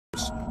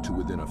depths to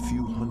within a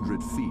few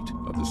hundred feet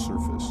of the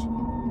surface.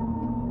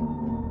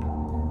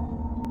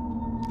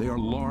 They are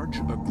large,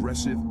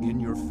 aggressive,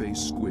 in-your-face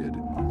squid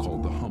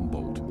called the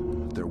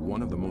Humboldt. They're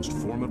one of the most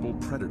formidable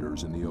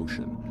predators in the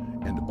ocean,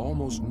 and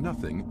almost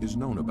nothing is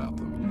known about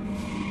them.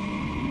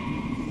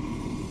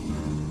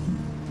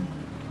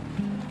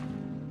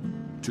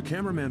 To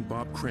cameraman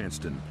Bob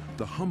Cranston,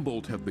 the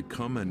Humboldt have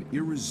become an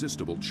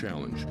irresistible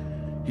challenge.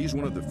 He's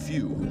one of the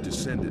few who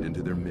descended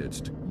into their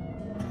midst,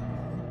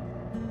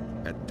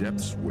 at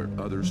depths where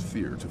others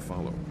fear to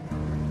follow.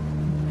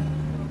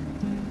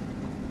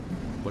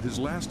 But his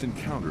last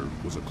encounter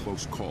was a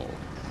close call.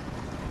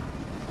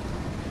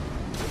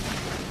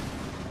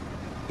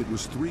 It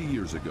was 3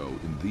 years ago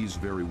in these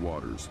very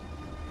waters.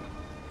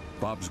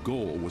 Bob's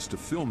goal was to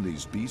film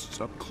these beasts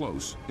up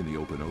close in the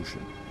open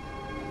ocean.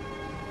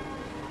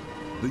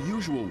 The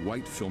usual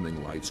white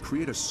filming lights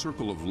create a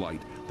circle of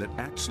light that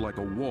acts like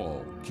a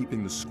wall,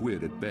 keeping the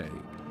squid at bay.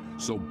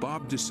 So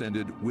Bob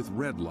descended with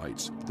red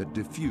lights that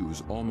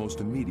diffuse almost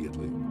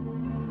immediately.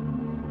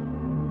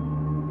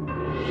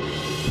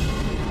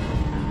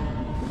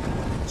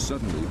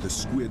 Suddenly, the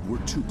squid were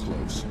too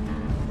close.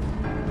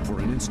 For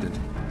an instant,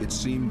 it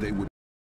seemed they would